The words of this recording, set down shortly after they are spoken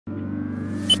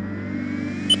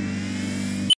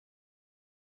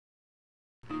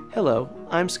Hello,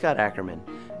 I'm Scot Ackerman,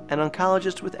 an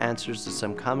oncologist with answers to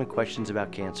some common questions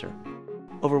about cancer.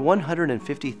 Over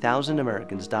 150,000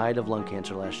 Americans died of lung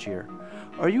cancer last year.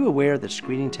 Are you aware that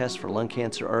screening tests for lung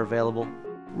cancer are available?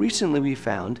 Recently we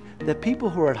found that people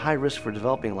who are at high risk for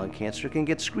developing lung cancer can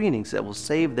get screenings that will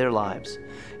save their lives.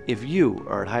 If you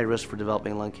are at high risk for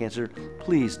developing lung cancer,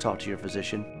 please talk to your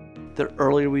physician. The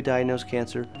earlier we diagnose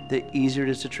cancer, the easier it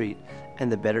is to treat and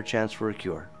the better chance for a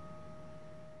cure.